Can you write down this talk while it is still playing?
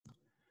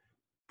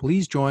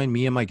Please join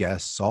me and my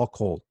guest, Saul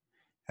Colt,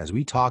 as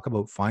we talk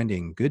about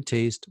finding good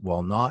taste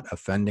while not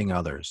offending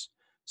others.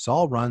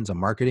 Saul runs a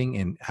marketing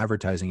and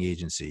advertising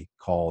agency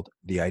called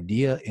the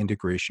Idea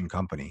Integration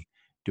Company,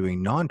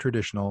 doing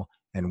non-traditional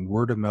and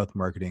word-of-mouth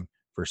marketing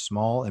for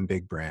small and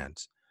big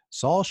brands.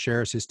 Saul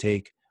shares his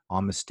take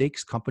on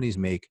mistakes companies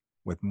make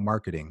with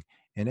marketing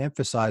and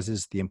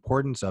emphasizes the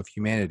importance of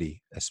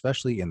humanity,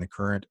 especially in the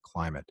current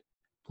climate.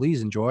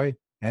 Please enjoy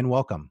and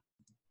welcome.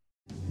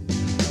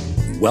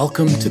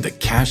 Welcome to the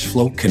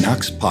Cashflow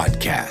Canucks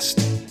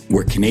podcast,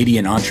 where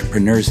Canadian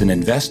entrepreneurs and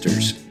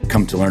investors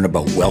come to learn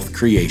about wealth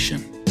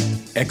creation.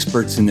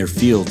 Experts in their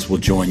fields will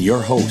join your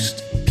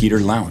host, Peter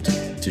Lount,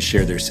 to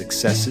share their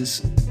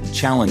successes,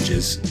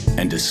 challenges,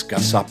 and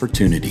discuss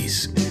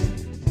opportunities.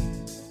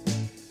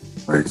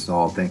 All right,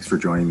 Saul, thanks for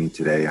joining me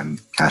today on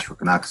Cashflow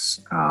Canucks.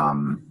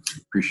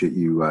 Appreciate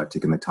you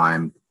taking the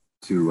time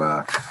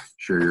to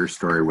share your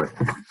story with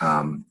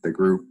the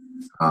group.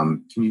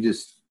 Can you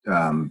just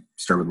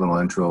start with a little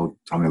intro,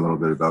 tell me a little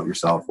bit about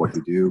yourself, what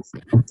you do,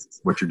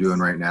 what you're doing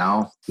right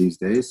now these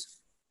days?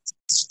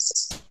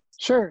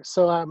 Sure.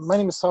 So my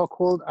name is Saul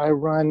Colt. I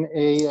run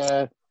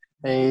a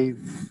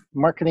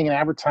marketing and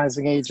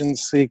advertising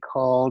agency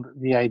called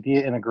the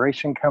Idea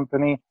Integration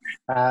Company.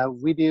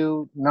 We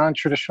do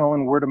non-traditional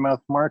and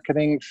word-of-mouth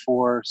marketing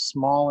for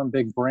small and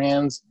big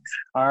brands.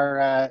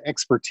 Our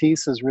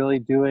expertise is really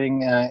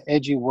doing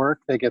edgy work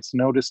that gets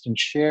noticed and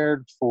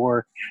shared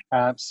for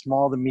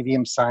small to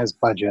medium-sized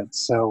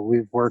budgets. So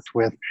we've worked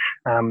with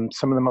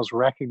some of the most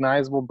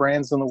recognizable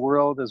brands in the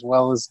world, as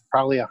well as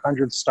probably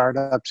 100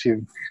 startups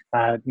you've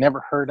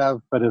never heard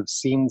of, but have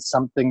seen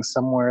something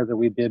somewhere that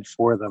we did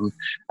for them.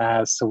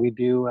 So we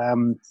do,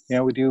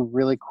 we do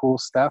really cool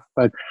stuff.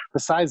 But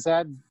besides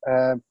that,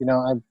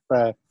 I'm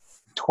a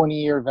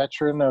 20-year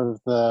veteran of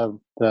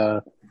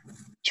the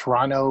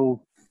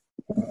Toronto,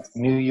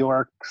 New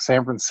York,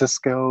 San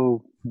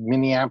Francisco,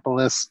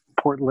 Minneapolis,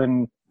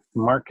 Portland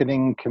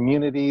marketing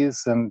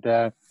communities, and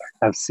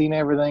I've seen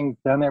everything,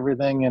 done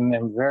everything, and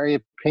am very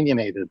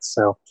opinionated.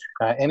 So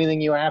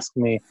anything you ask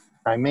me,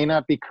 I may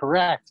not be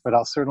correct, but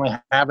I'll certainly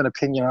have an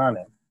opinion on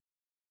it.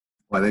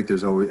 Well, I think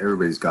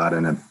everybody's got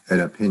an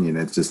opinion.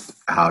 It's just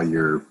how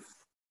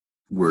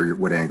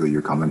what angle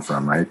you're coming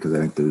from, right? Because I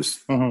think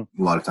there's a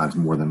lot of times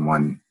more than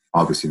one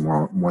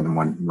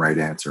right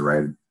answer,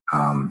 right?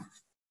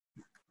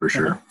 For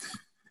sure.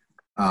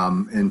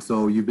 And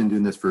so you've been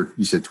doing this for,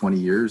 you said 20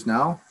 years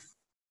now?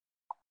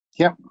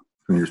 Yep.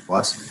 20 years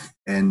plus.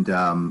 And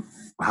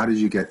how did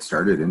you get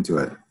started into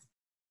it?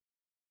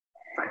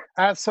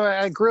 So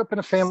I grew up in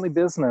a family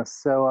business.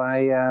 So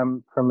I,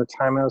 from the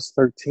time I was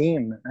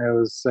 13, I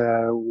was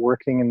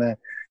working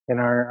in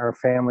our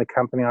family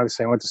company.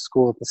 Obviously, I went to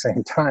school at the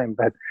same time,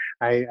 but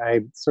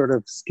I sort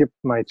of skipped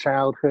my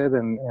childhood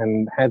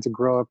and had to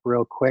grow up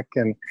real quick.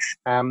 And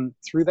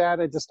through that,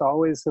 I just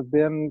always have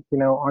been,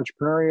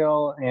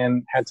 entrepreneurial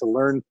and had to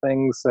learn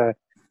things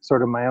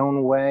sort of my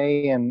own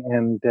way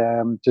and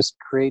just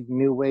create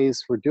new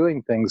ways for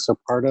doing things. So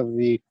part of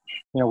the,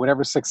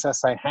 whatever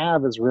success I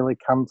have has really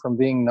come from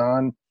being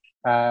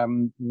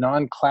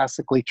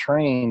non-classically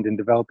trained in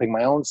developing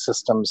my own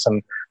systems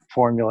and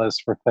formulas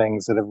for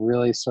things that have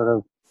really sort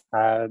of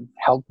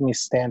helped me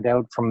stand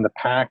out from the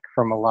pack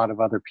from a lot of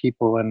other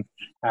people. And,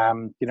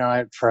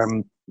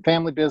 from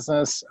family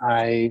business,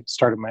 I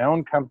started my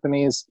own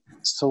companies,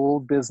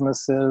 sold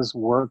businesses,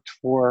 worked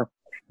for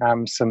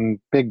some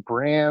big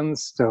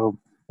brands. So,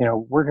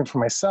 working for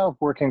myself,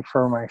 working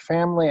for my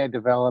family, I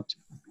developed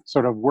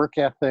sort of work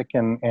ethic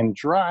and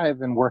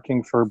drive, and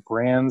working for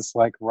brands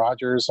like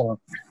Rogers and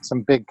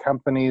some big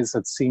companies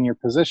at senior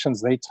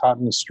positions. They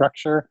taught me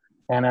structure,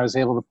 and I was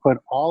able to put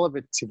all of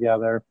it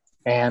together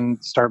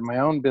and start my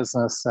own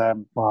business.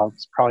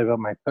 It's probably about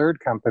my third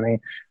company.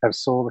 I've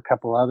sold a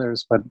couple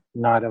others, but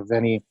not of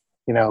any,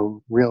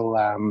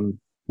 real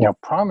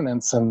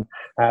prominence. And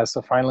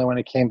so finally, when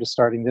it came to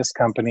starting this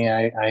company,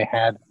 I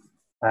had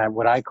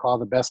what I call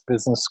the best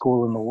business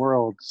school in the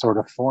world, sort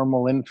of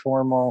formal,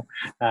 informal,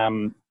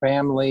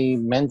 family,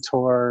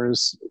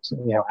 mentors,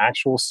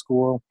 actual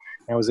school.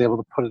 I was able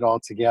to put it all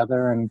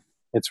together, and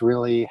it's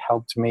really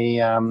helped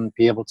me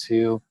be able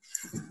to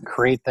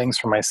create things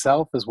for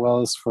myself as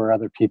well as for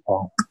other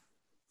people.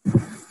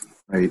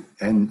 Right.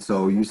 And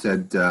so you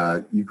said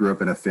you grew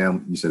up in a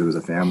family, you said it was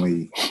a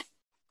family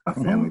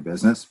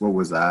business. What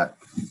was that?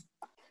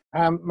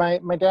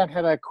 My dad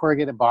had a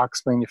corrugated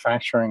box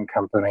manufacturing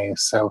company.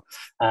 So,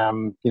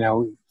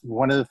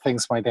 one of the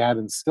things my dad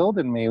instilled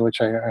in me,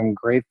 which I'm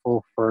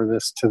grateful for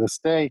this to this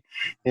day,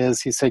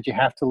 is he said, you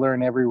have to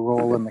learn every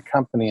role in the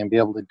company and be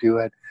able to do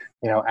it,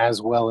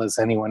 as well as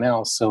anyone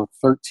else. So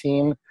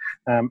 13,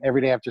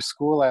 every day after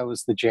school, I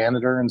was the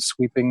janitor and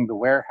sweeping the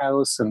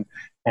warehouse. And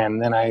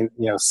then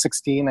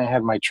 16, I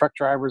had my truck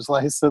driver's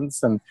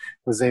license and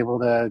was able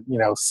to,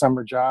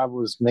 summer job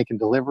was making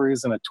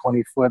deliveries in a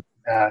 20-foot,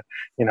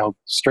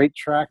 straight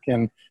truck.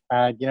 And,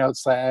 I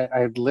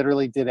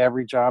literally did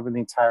every job in the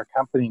entire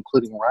company,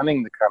 including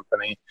running the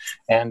company.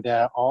 And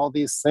all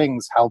these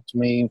things helped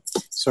me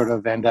sort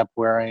of end up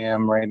where I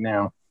am right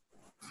now.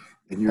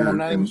 And I'm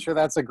not even sure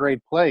that's a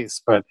great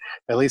place, but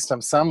at least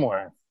I'm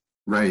somewhere.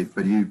 Right.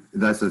 But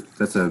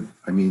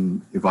I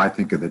mean, if I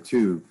think of the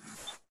two,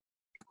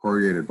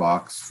 corrugated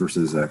box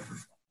versus a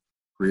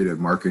creative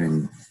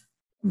marketing,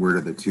 where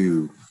do the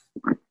two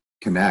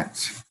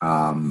connect?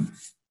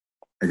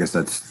 I guess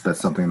that's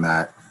something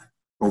that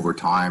over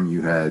time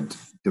you had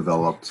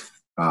developed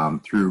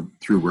through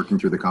working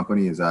through the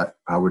company. Is that,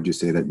 how would you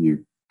say that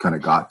you kind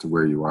of got to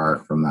where you are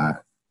from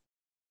that?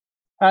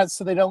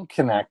 So they don't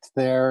connect.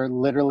 They're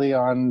literally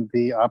on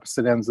the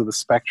opposite ends of the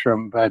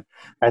spectrum, but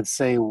I'd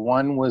say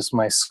one was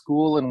my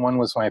school and one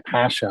was my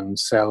passion.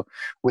 So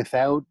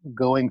without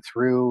going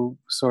through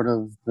sort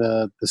of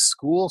the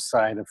school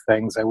side of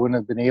things, I wouldn't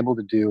have been able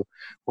to do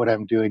what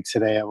I'm doing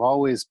today. I've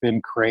always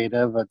been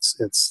creative. It's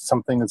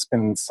something that's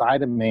been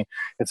inside of me.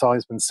 It's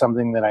always been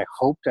something that I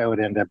hoped I would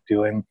end up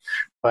doing.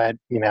 But,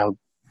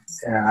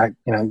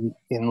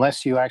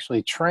 unless you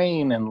actually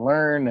train and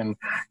learn, and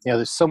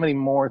there's so many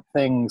more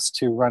things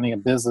to running a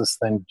business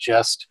than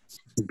just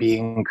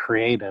being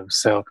creative.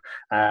 So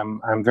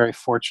I'm very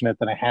fortunate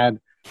that I had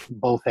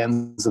both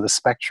ends of the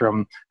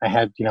spectrum. I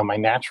had my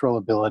natural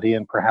ability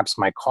and perhaps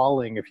my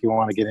calling, if you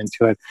want to get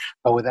into it,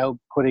 but without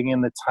putting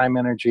in the time,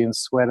 energy, and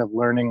sweat of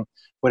learning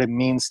what it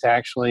means to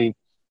actually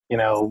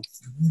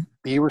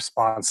be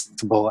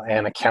responsible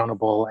and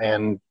accountable,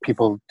 and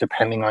people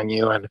depending on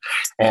you,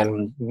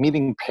 and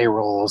meeting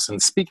payrolls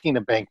and speaking to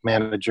bank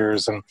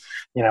managers and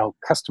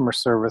customer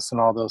service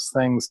and all those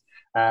things.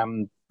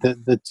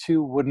 The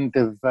two wouldn't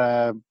have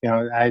I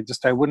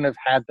wouldn't have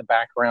had the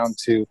background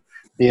to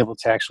be able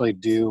to actually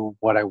do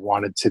what I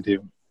wanted to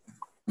do.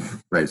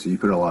 Right. So you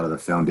put a lot of the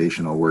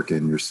foundational work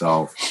in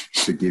yourself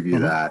to give you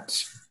that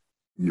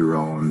your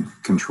own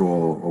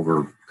control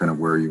over kind of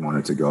where you want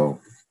it to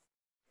go.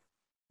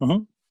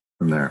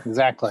 From there.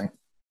 Exactly.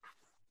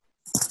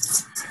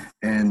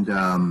 And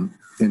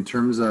in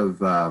terms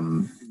of I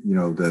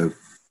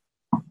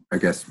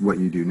guess what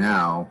you do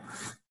now,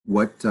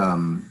 what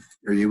are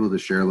you able to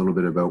share a little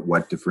bit about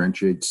what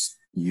differentiates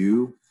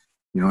you?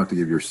 You don't have to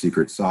give your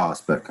secret sauce,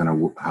 but kind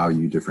of how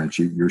you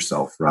differentiate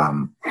yourself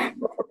from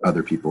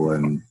other people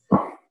in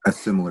a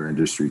similar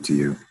industry to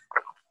you.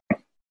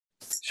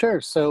 Sure.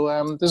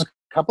 So there's a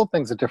couple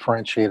things that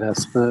differentiate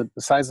us.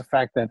 Besides the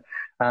fact that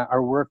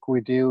our work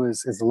we do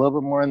is a little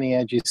bit more on the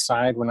edgy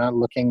side. We're not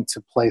looking to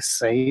play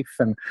safe,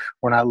 and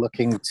we're not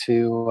looking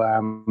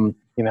to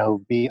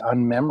be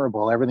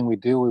unmemorable. Everything we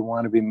do, we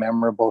want to be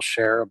memorable,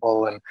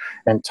 shareable,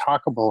 and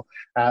talkable.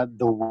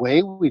 The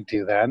way we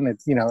do that, and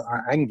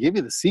I can give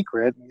you the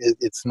secret.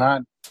 It's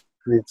not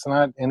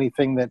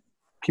anything that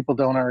people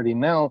don't already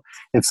know.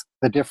 It's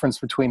the difference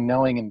between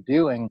knowing and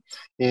doing.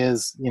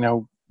 Is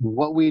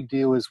what we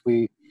do is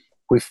we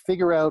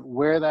figure out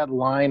where that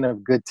line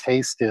of good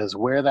taste is,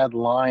 where that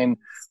line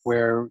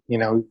where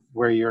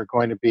you're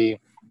going to be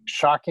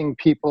shocking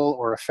people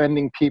or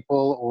offending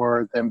people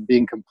or them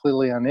being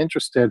completely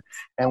uninterested.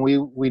 And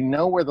we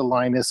know where the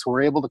line is, so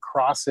we're able to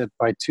cross it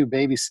by 2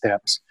 baby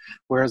steps.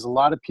 Whereas a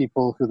lot of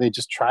people who they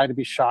just try to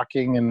be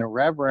shocking and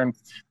irreverent,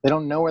 they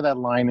don't know where that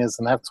line is.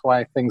 And that's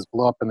why things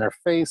blow up in their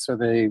face, or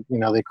they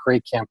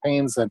create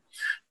campaigns that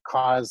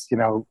cause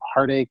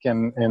heartache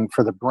and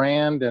for the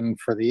brand and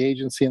for the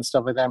agency and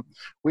stuff like that.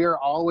 We are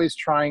always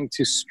trying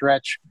to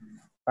stretch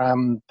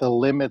the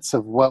limits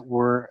of what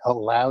we're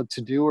allowed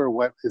to do or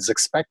what is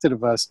expected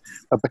of us,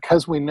 but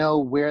because we know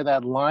where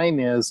that line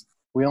is,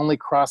 we only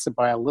cross it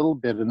by a little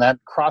bit, and that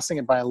crossing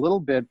it by a little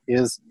bit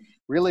is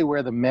really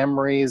where the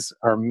memories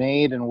are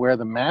made and where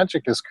the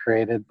magic is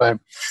created. But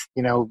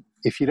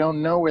if you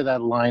don't know where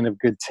that line of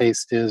good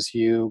taste is,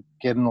 you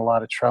get in a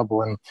lot of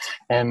trouble.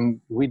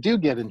 And we do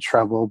get in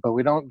trouble, but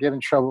we don't get in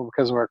trouble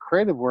because of our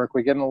creative work.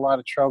 We get in a lot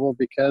of trouble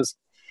because,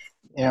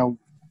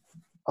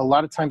 a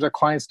lot of times our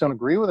clients don't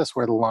agree with us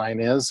where the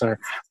line is, or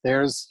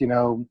there's,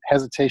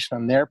 hesitation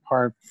on their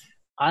part.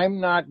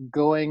 I'm not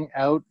going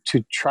out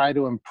to try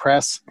to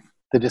impress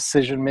the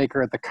decision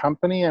maker at the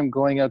company. I'm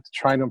going out to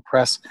try to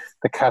impress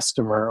the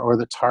customer or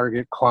the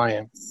target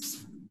client.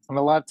 And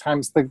a lot of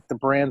times the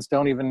brands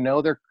don't even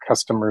know their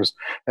customers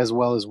as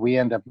well as we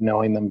end up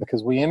knowing them,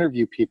 because we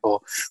interview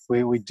people.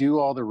 We do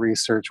all the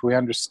research. We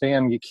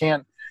understand you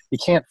can't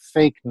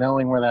fake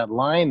knowing where that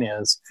line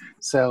is.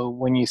 So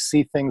when you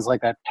see things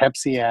like that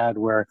Pepsi ad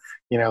where,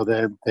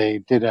 they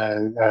did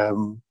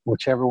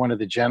whichever one of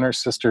the Jenner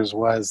sisters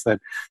was, that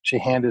she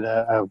handed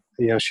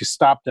she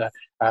stopped a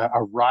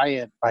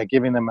riot by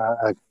giving them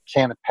a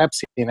can of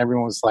Pepsi, and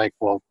everyone was like,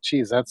 well,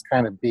 geez, that's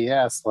kind of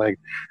BS,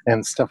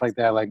 and stuff like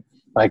that. Like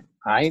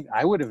I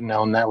would have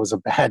known that was a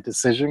bad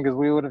decision, because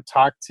we would have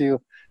talked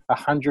to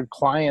 100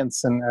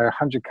 clients and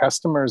 100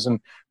 customers and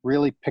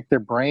really pick their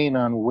brain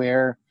on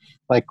where,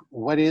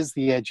 what is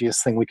the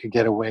edgiest thing we could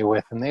get away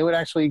with. And they would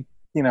actually,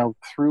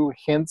 through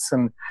hints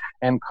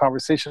and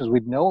conversations,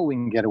 we'd know what we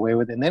can get away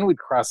with. And then we'd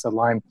cross that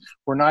line.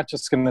 We're not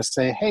just going to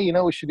say, hey,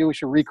 we should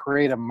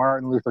recreate a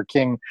Martin Luther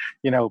King,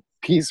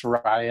 peace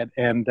riot,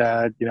 and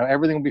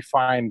everything will be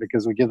fine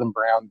because we give them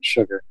brown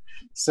sugar.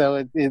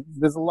 So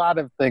there's a lot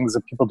of things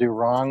that people do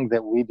wrong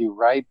that we do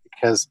right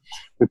because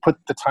we put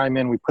the time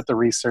in, we put the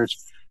research.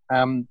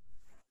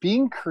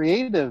 Being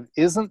creative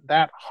isn't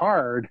that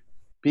hard.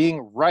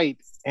 Being right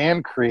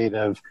and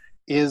creative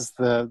is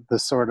the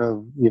sort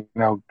of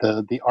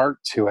the art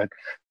to it.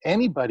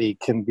 Anybody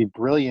can be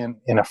brilliant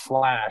in a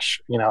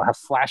flash, have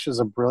flashes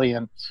of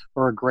brilliant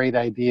or a great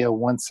idea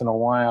once in a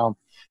while.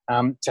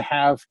 To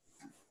have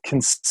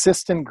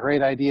consistent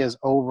great ideas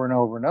over and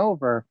over and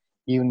over,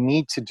 you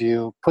need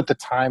to put the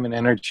time and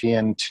energy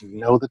in to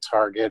know the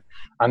target,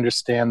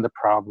 understand the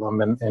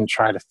problem, and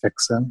try to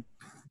fix it.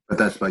 But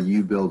that's by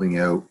you building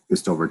out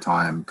just over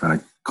time, kind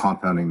of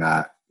compounding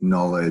that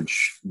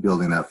knowledge,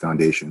 building that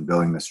foundation,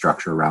 building the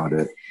structure around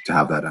it to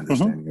have that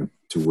understanding of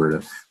to where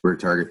to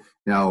target.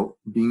 Now,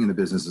 being in the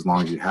business as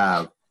long as you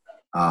have,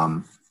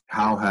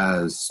 how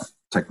has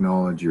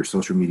technology or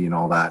social media and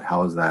all that,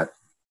 how has that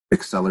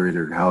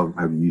accelerated? How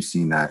have you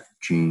seen that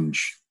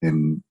change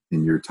in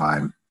your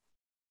time?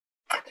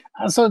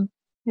 So,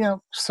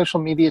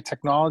 social media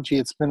technology,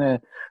 it's been a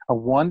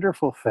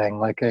wonderful thing.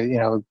 Like,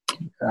 I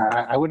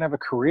wouldn't have a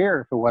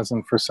career if it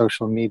wasn't for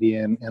social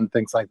media and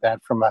things like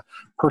that from a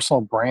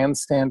personal brand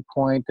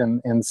standpoint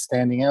and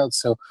standing out.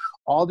 So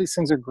all these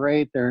things are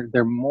great.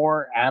 They're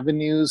more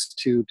avenues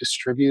to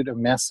distribute a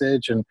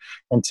message and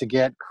to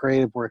get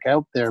creative work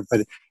out there,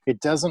 but it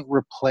doesn't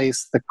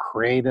replace the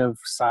creative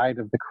side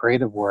of the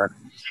creative work.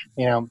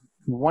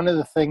 One of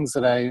the things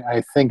that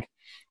I think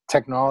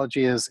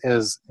technology is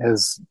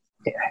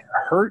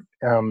hurt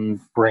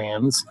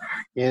brands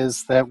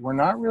is that we're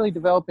not really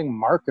developing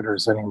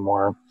marketers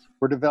anymore.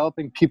 We're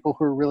developing people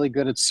who are really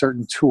good at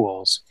certain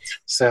tools.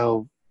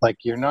 So like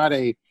you're not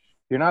a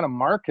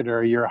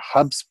marketer, you're a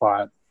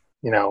HubSpot,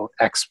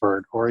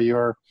 expert, or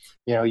you're,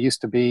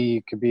 used to be,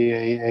 you could be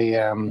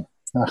I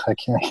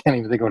can't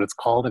even think of what it's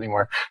called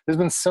anymore. There's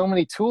been so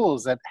many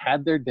tools that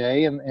had their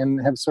day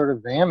and have sort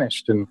of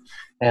vanished and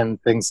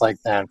things like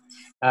that.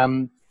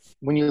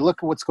 When you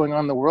look at what's going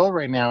on in the world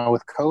right now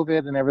with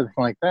COVID and everything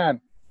like that,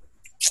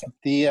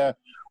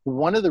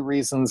 one of the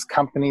reasons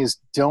companies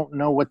don't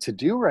know what to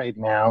do right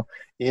now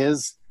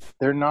is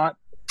they're not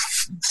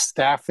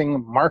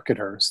staffing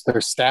marketers. They're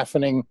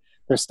staffing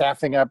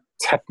up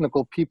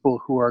technical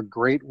people who are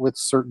great with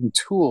certain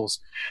tools.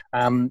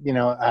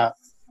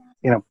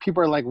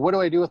 People are like, what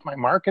do I do with my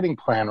marketing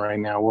plan right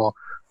now? Well,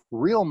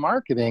 real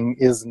marketing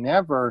is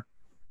never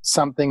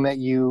something that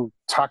you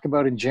talk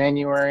about in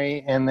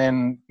January and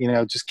then,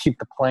 just keep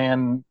the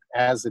plan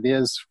as it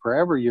is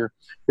forever. You're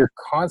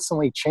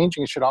constantly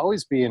changing. It should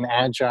always be an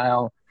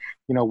agile,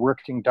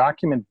 working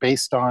document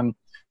based on,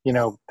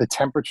 the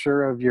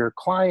temperature of your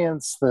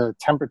clients, the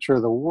temperature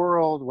of the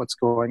world, what's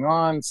going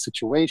on,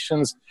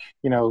 situations,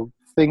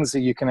 things that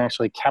you can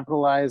actually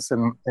capitalize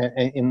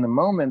in the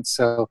moment.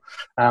 So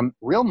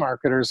real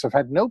marketers have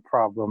had no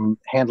problem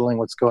handling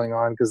what's going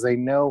on because they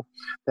know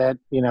that,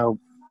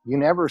 you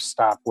never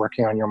stop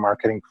working on your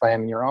marketing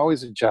plan and you're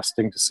always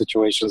adjusting to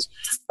situations.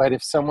 But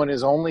if someone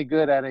is only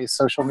good at a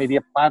social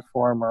media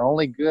platform or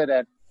only good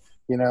at,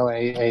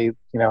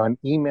 an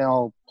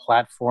email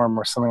platform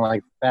or something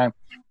like that,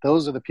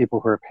 those are the people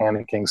who are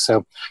panicking.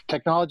 So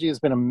technology has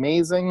been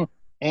amazing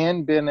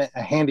and been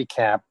a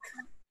handicap,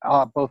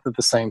 both at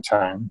the same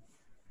time.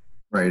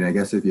 Right. And I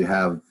guess if you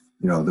have,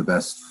 the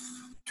best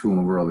tool in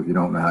the world, if you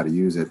don't know how to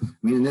use it, I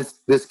mean, in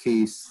this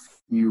case,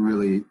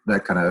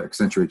 that kind of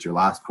accentuates your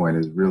last point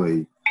is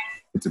really,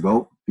 it's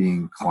about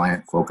being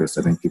client focused.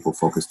 I think people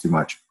focus too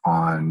much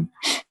on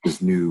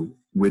this new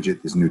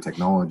widget, this new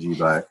technology,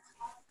 but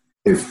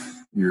if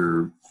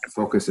your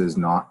focus is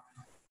not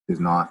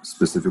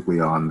specifically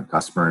on the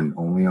customer and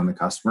only on the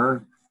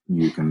customer,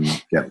 you can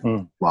get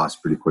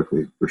lost pretty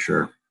quickly for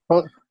sure.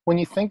 Well, when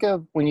you think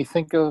of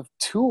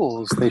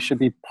tools, they should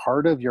be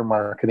part of your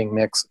marketing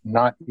mix,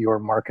 not your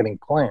marketing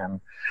plan.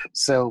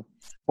 So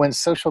when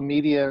social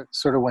media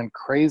sort of went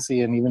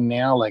crazy, and even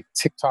now like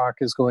TikTok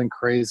is going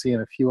crazy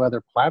and a few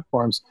other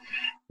platforms,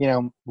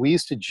 we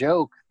used to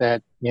joke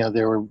that,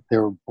 there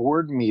were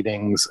board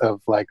meetings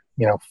of like,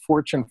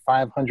 Fortune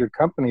 500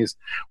 companies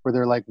where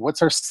they're like,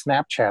 what's our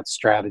Snapchat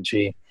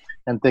strategy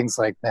and things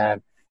like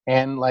that.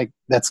 And like,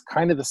 that's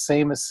kind of the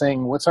same as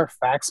saying, what's our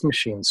fax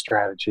machine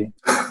strategy?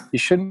 You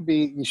shouldn't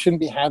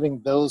be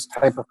having those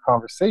type of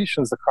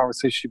conversations. The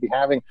conversation you should be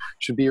having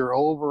should be your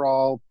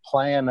overall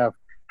plan of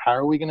how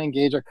are we going to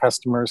engage our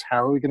customers?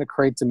 How are we going to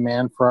create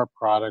demand for our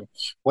product?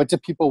 What do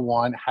people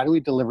want? How do we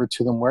deliver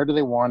to them? Where do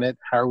they want it?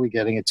 How are we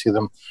getting it to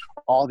them?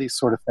 All these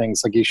sort of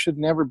things. Like, you should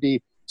never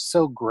be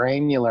so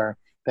granular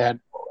that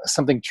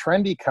something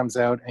trendy comes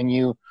out and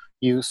you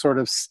sort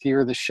of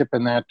steer the ship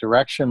in that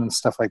direction and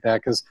stuff like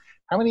that. Because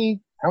how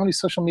many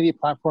social media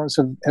platforms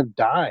have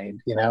died,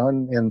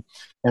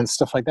 and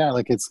stuff like that.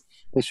 Like,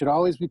 they should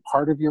always be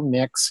part of your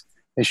mix.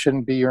 They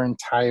shouldn't be your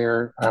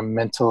entire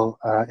mental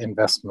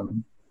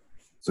investment.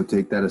 So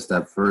take that a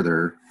step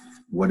further.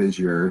 What is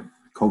your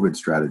COVID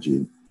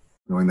strategy?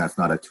 Knowing that's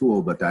not a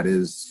tool, but that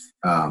is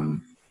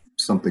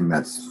something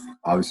that's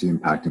obviously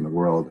impacting the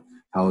world.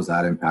 how has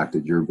that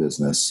impacted your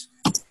business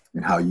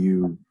and how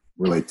you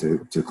relate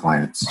to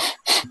clients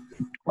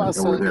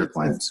or their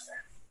clients?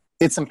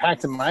 It's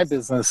impacted my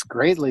business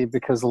greatly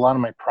because a lot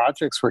of my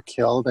projects were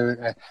killed.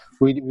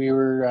 We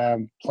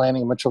were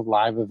planning a bunch of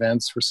live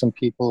events for some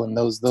people, and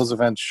those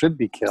events should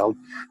be killed.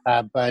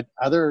 But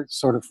other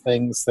sort of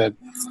things that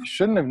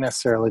shouldn't have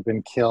necessarily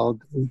been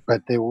killed,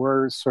 but they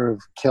were sort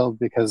of killed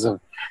because of,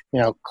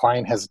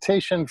 client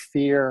hesitation,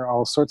 fear,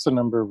 all sorts of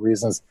number of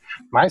reasons.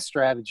 My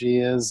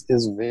strategy is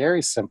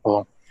very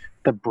simple.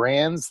 The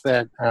brands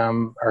that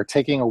are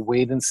taking a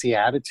wait-and-see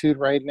attitude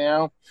right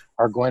now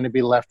are going to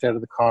be left out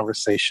of the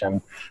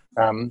conversation.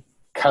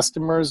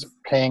 Customers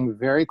paying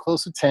very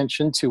close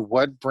attention to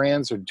what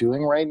brands are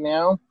doing right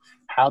now,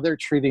 how they're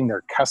treating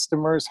their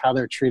customers, how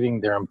they're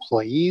treating their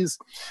employees,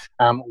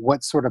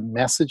 what sort of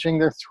messaging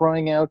they're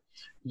throwing out.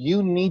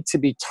 You need to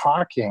be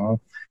talking.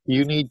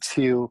 You need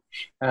to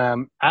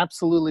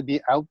absolutely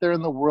be out there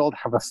in the world,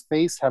 have a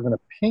face, have an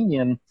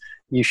opinion.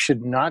 You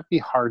should not be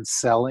hard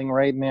selling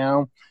right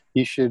now.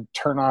 You should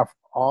turn off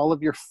all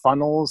of your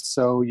funnels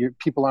so your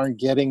people aren't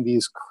getting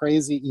these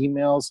crazy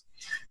emails,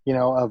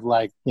 of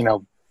like,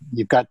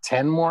 you've got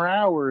 10 more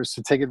hours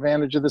to take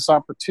advantage of this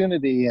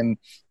opportunity and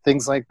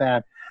things like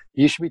that.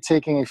 You should be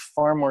taking a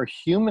far more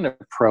human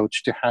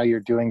approach to how you're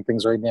doing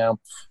things right now,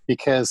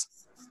 because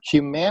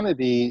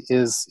humanity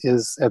is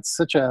at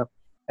such a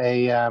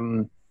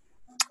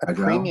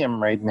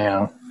premium right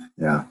now.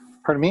 Yeah.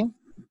 Pardon me?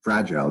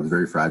 Fragile. It's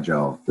very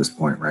fragile at this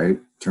point, right?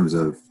 In terms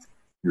of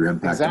your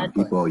impact on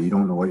people. You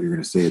don't know what you're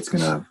going to say. It's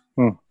going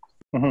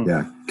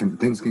to,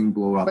 things can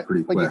blow up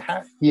pretty quick.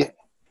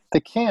 They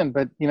can,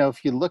 but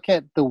if you look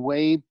at the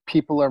way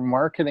people are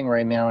marketing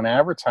right now and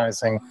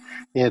advertising,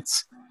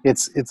 it's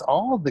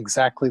all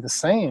exactly the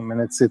same,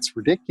 and it's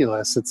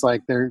ridiculous. It's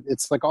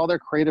like all their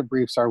creative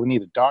briefs are: we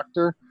need a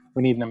doctor,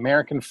 we need an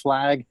American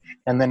flag,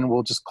 and then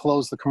we'll just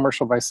close the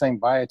commercial by saying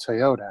buy a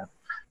Toyota.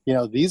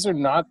 These are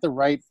not the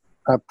right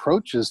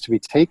approaches to be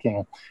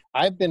taking.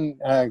 I've been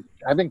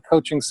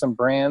coaching some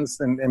brands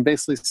and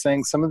basically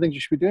saying some of the things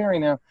you should be doing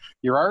right now.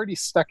 You're already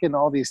stuck in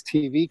all these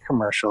TV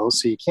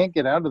commercials, so you can't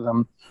get out of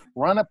them.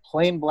 Run a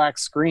plain black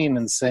screen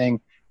and saying,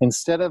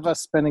 instead of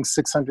us spending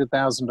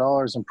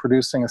 $600,000 and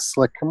producing a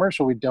slick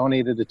commercial, we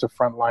donated it to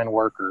frontline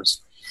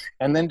workers.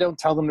 And then don't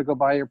tell them to go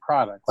buy your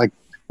product. Like,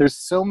 there's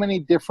so many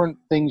different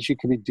things you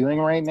could be doing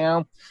right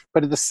now.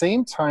 But at the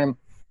same time,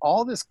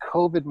 all this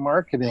COVID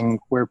marketing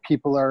where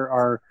people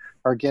are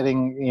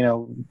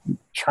getting,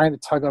 trying to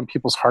tug on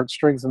people's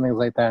heartstrings and things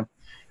like that,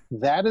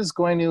 that is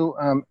going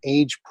to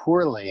age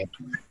poorly.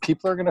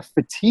 People are going to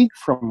fatigue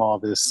from all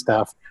this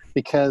stuff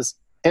because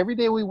every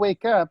day we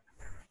wake up,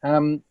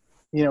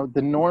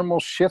 the normal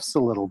shifts a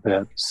little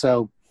bit.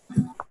 So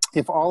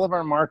if all of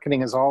our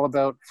marketing is all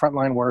about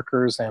frontline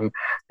workers and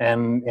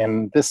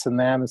this and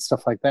that and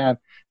stuff like that,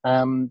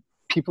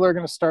 people are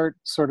going to start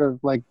sort of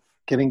like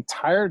getting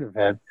tired of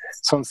it.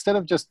 So instead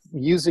of just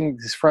using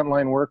these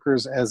frontline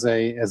workers as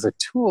a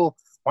tool,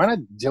 why not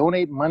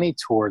donate money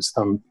towards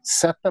them,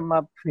 set them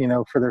up,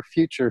 for their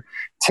future,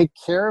 take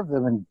care of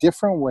them in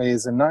different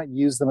ways and not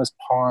use them as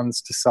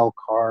pawns to sell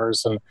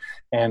cars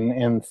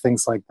and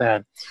things like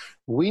that.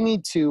 We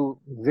need to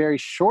very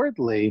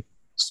shortly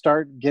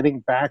start getting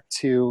back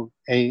to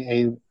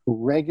a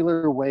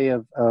regular way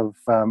of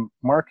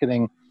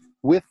marketing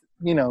with,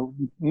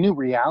 new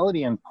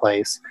reality in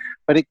place,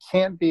 but it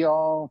can't be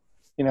all,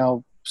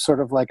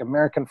 sort of like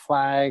American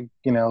flag,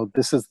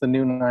 this is the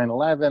new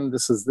 9/11,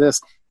 this is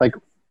this. Like,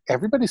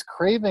 everybody's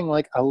craving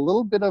like a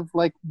little bit of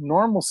like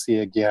normalcy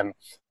again.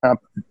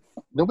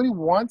 Nobody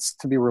wants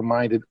to be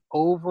reminded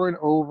over and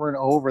over and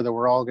over that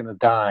we're all going to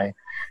die.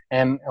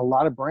 And a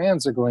lot of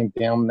brands are going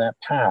down that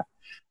path.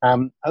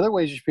 Other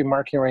ways you should be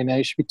marketing right now,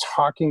 you should be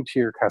talking to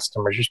your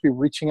customers. You should be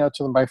reaching out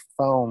to them by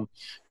phone.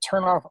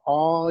 Turn off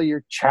all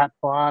your chat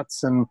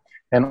bots and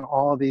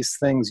all these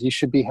things. You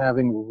should be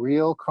having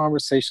real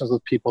conversations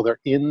with people.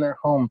 They're in their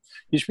home.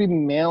 You should be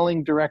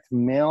mailing direct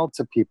mail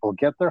to people.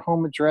 Get their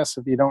home address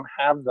if you don't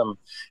have them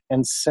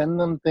and send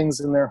them things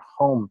in their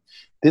home.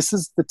 This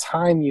is the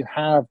time you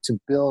have to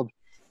build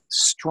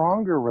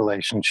stronger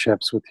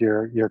relationships with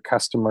your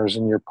customers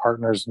and your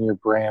partners and your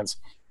brands,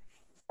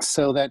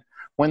 so that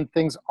when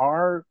things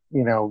are,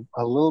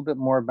 a little bit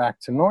more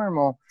back to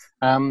normal,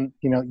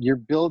 you're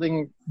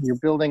building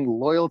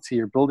loyalty,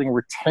 you're building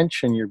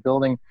retention, you're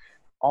building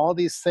all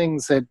these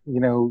things that,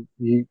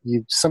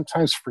 you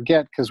sometimes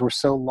forget because we're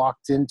so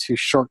locked into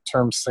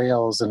short-term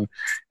sales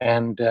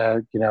and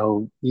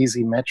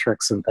easy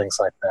metrics and things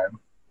like that.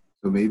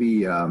 So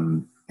maybe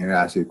I'm going to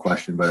ask you a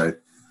question,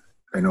 but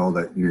I know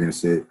that you're going to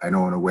say, I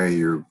know in a way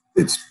you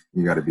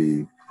got to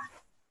be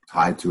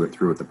tied to it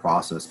throughout the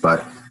process,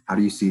 but how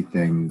do you see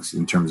things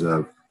in terms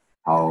of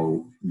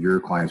how your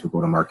clients will go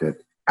to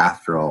market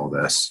after all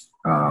this?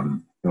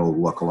 It'll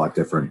look a lot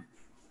different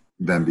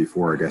than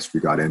before, I guess, we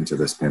got into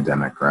this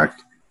pandemic,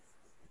 correct?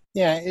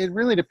 Yeah, it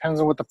really depends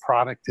on what the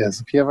product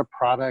is. If you have a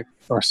product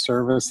or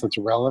service that's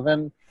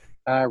relevant,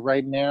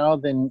 right now,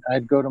 then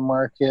I'd go to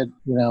market,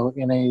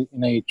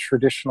 in a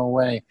traditional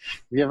way.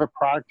 If you have a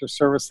product or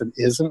service that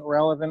isn't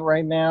relevant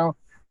right now,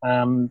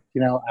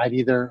 I'd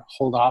either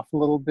hold off a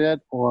little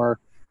bit or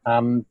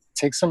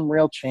take some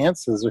real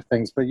chances or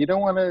things. But you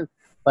don't want to,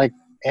 like,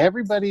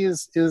 everybody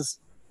is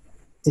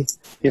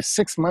if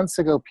 6 months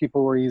ago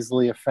people were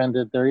easily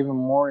offended, they're even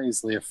more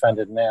easily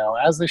offended now,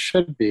 as they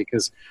should be,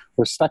 because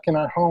we're stuck in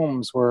our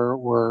homes.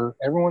 We're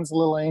everyone's a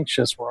little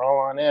anxious. We're all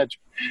on edge.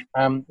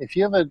 If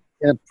you have a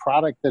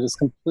product that is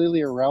completely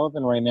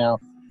irrelevant right now,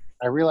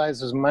 I realize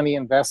there's money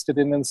invested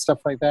in and stuff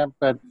like that,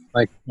 but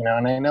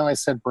and I know I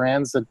said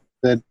brands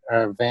that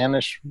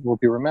vanish will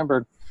be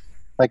remembered.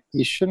 Like,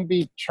 you shouldn't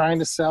be trying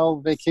to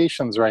sell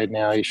vacations right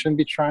now. You shouldn't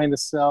be trying to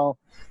sell,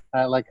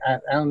 I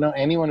don't know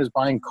anyone who's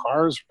buying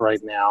cars right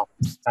now.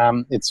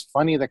 It's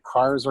funny that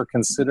cars are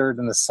considered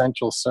an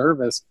essential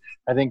service.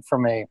 I think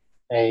from a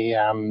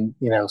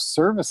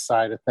service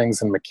side of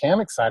things and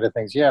mechanic side of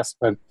things, yes,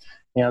 but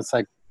it's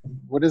like,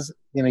 what is,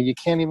 you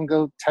can't even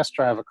go test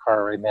drive a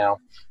car right now.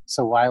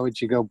 So why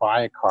would you go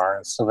buy a car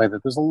and stuff like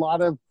that? There's a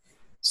lot of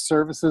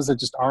services that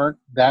just aren't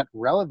that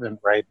relevant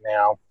right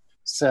now.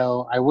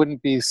 So I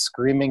wouldn't be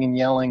screaming and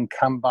yelling,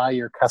 come buy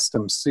your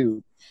custom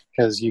suit,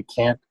 because you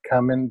can't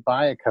come and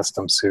buy a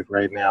custom suit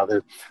right now.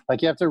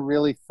 You have to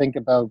really think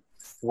about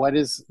what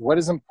is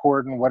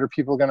important, what are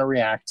people going to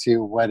react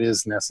to, what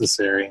is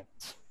necessary.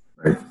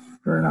 Right,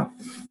 fair enough.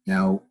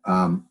 Now,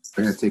 I'm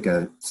going to take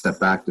a step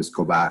back, just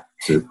go back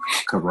to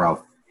cover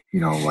out,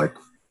 like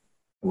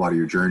a lot of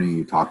your journey.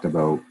 You talked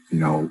about, a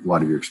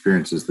lot of your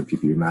experiences, the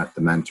people you met,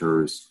 the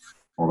mentors,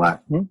 all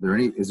that.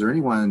 Mm-hmm. Is there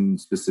anyone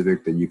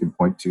specific that you can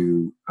point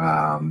to,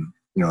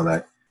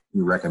 that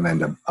you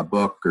recommend a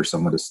book or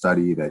someone to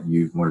study that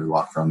you've learned a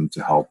lot from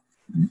to help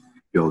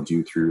build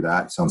you through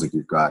that? It sounds like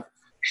you've got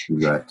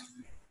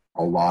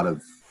a lot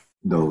of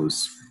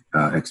those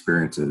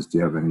experiences. Do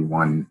you have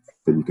anyone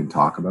that you can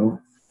talk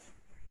about?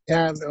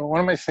 Yeah,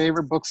 one of my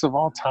favorite books of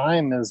all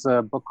time is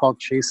a book called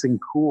Chasing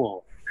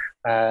Cool.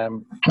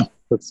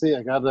 Let's see,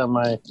 I got it on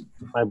my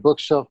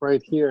bookshelf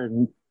right here,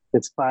 and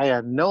it's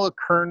by Noah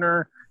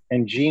Kerner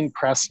and Gene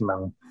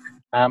Pressman.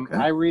 Okay.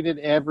 I read it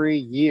every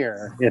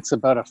year. It's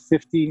about a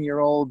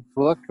 15-year-old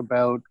book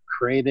about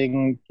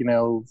creating,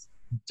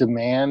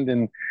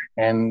 demand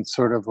and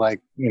sort of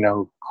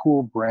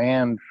cool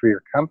brand for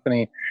your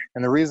company.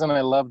 And the reason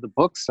I love the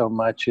book so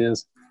much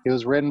is it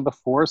was written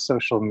before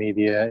social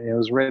media. It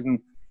was written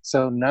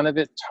so none of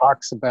it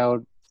talks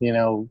about,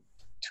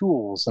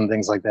 tools and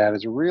things like that.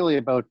 It's really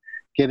about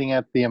getting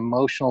at the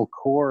emotional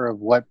core of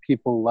what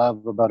people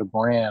love about a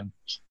brand.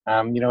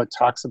 It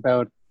talks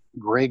about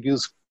Grey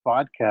Goose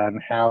vodka and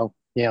how,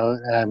 I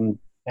don't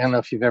know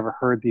if you've ever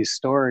heard these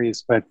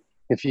stories, but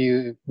if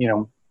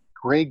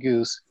Grey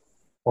Goose,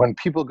 when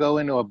people go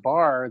into a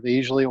bar, they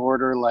usually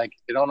order,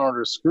 they don't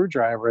order a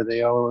screwdriver,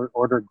 they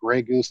order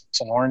Grey Goose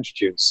and orange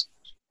juice.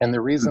 And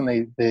the reason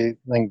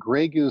then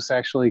Grey Goose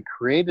actually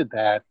created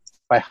that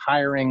by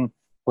hiring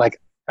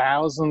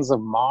thousands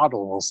of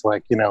models,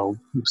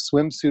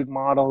 swimsuit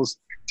models,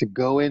 to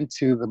go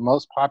into the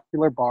most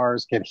popular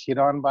bars, get hit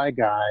on by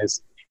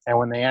guys. And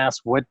when they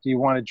asked, what do you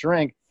want to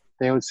drink?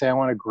 They would say, I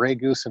want a Grey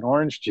Goose and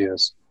orange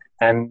juice.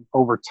 And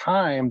over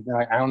time,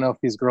 I don't know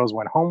if these girls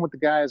went home with the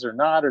guys or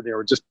not, or they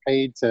were just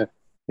paid to,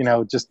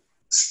 just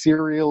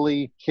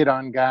serially hit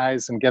on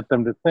guys and get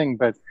them to think.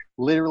 But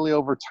literally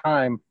over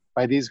time,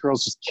 these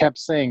girls just kept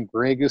saying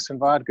Grey Goose and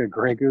vodka,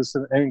 Grey Goose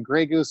and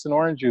Grey Goose and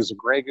orange juice, or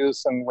Grey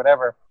Goose and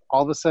whatever.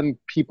 All of a sudden,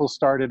 people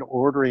started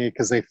ordering it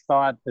because they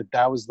thought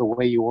that was the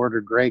way you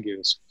ordered Grey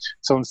Goose.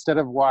 So instead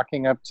of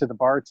walking up to the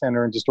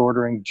bartender and just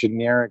ordering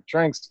generic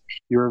drinks,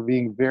 you were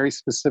being very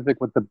specific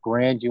with the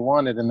brand you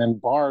wanted. And then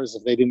bars,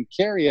 if they didn't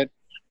carry it,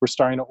 were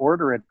starting to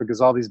order it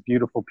because all these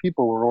beautiful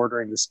people were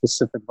ordering the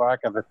specific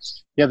vodka. But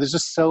yeah, there's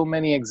just so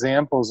many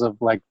examples of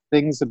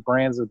things that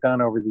brands have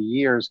done over the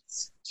years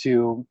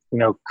to,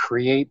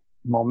 create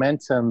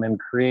momentum and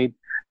create,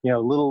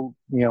 little,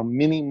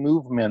 mini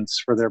movements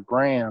for their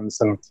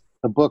brands. And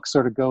the book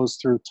sort of goes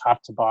through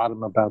top to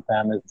bottom about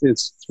that. And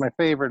it's my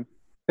favorite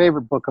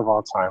book of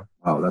all time.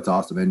 Oh, that's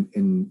awesome.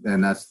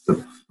 And that's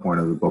the point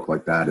of the book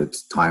like that.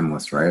 It's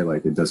timeless, right?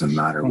 It doesn't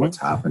matter what's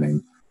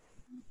happening.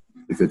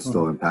 If it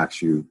still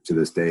impacts you to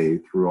this day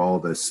through all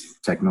this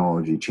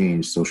technology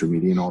change, social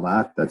media and all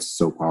that, that's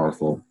so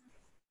powerful.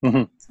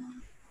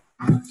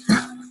 Mm-hmm.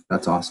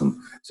 That's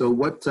awesome. So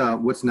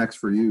what's next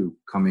for you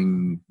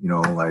coming,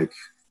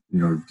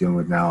 dealing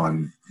with now,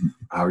 and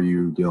how are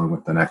you dealing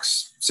with the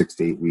next 6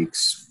 to 8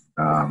 weeks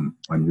on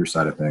your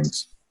side of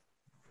things?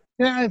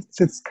 Yeah,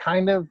 it's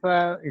kind of,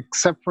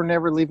 except for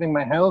never leaving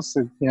my house,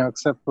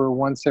 except for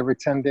once every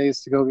 10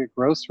 days to go get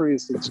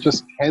groceries, it's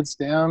just heads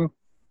down,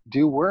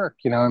 do work.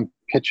 I'm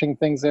pitching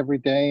things every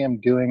day. I'm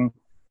doing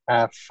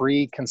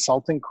free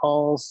consulting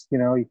calls.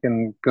 You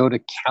can go to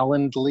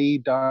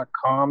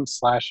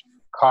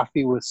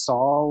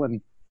calendly.com/coffeewithsaul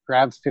and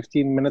grab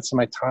 15 minutes of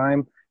my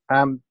time.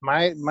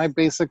 My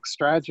basic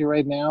strategy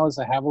right now is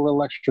I have a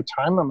little extra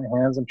time on my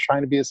hands. I'm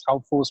trying to be as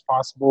helpful as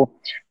possible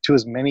to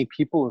as many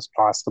people as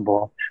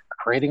possible.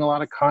 creating a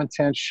lot of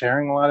content,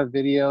 sharing a lot of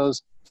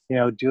videos,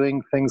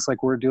 doing things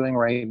like we're doing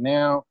right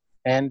now.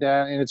 And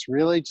it's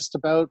really just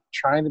about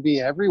trying to be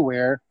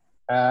everywhere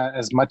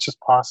as much as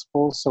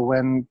possible. So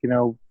when,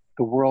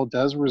 the world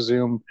does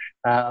resume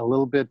a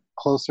little bit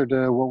closer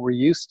to what we're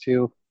used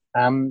to,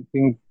 we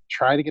can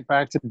try to get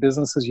back to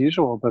business as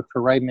usual. But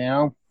for right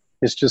now,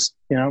 it's just,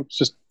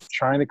 just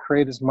trying to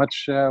create as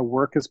much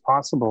work as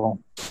possible.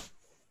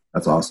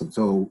 That's awesome.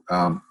 So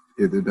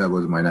that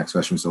was my next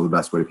question. So the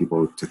best way for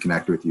people to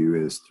connect with you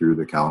is through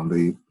the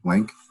Calendly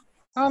link?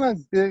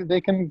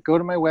 They can go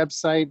to my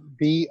website,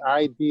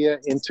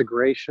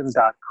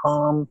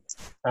 theideaintegration.com.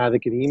 They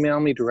can email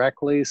me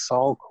directly,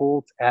 Saul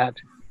Colt at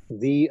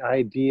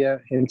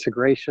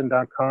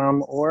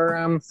theideaintegration.com, or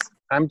I'm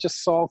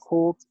just Saul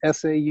Colt,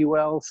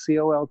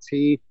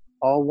 SAULCOLT,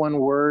 all one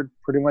word,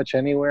 pretty much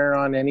anywhere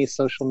on any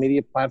social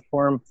media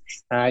platform.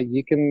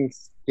 You can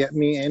get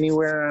me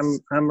anywhere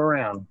I'm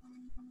around.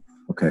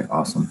 Okay,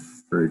 awesome.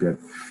 Very good.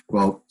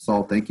 Well,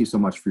 Saul, thank you so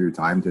much for your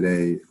time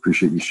today.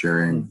 Appreciate you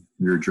sharing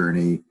your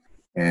journey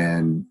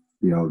and,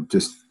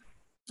 just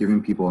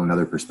giving people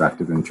another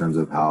perspective in terms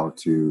of how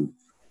to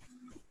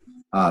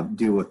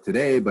deal with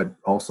today, but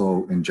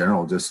also in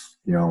general, just,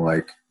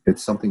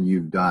 it's something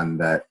you've done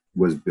that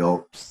was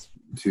built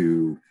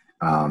to,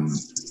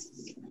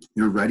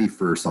 you're ready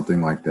for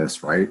something like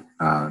this, right?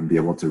 Be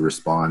able to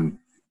respond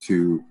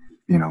to,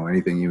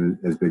 anything even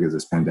as big as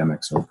this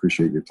pandemic. So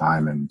appreciate your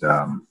time and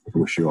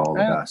wish you all the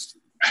best.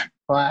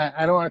 Well,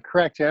 I don't want to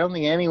correct you. I don't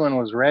think anyone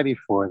was ready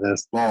for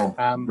this. Well,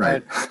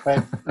 right. but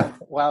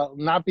while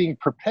not being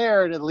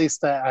prepared, at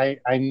least I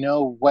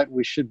know what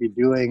we should be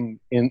doing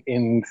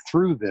in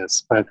through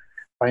this, but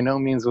by no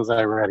means was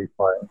I ready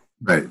for it.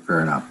 Right.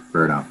 Fair enough.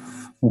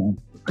 Mm-hmm.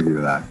 I give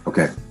you that.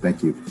 Okay.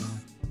 Thank you.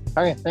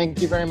 Okay.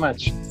 Thank you very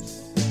much.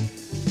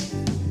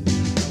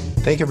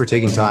 Thank you for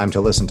taking time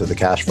to listen to the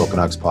Cashflow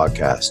Canucks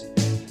podcast.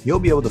 You'll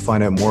be able to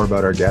find out more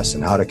about our guests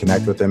and how to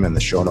connect with them in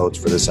the show notes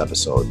for this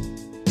episode.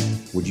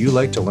 Would you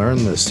like to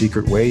learn the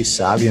secret ways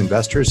savvy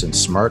investors and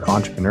smart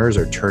entrepreneurs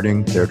are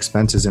turning their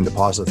expenses into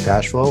positive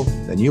cash flow?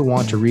 Then you'll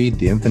want to read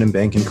the Infinite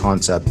Banking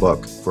Concept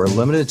book. For a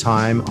limited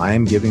time, I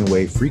am giving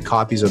away free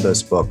copies of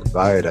this book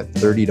valued at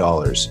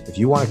 $30. If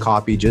you want a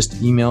copy,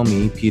 just email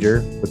me,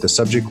 Peter, with the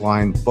subject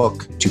line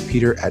book to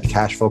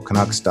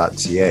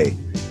peter@cashflowcanucks.ca.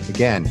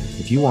 Again,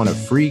 if you want a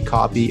free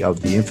copy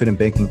of the Infinite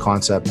Banking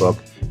Concept book,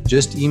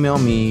 just email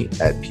me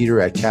at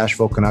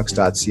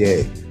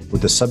peter@cashflowcanucks.ca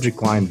with the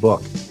subject line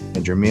book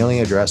and your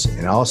mailing address,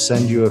 and I'll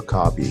send you a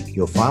copy.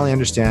 You'll finally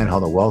understand how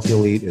the wealthy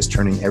elite is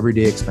turning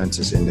everyday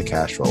expenses into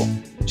cash flow.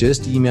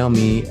 Just email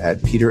me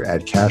at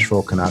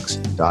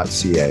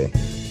peter@cashflowcanucks.ca.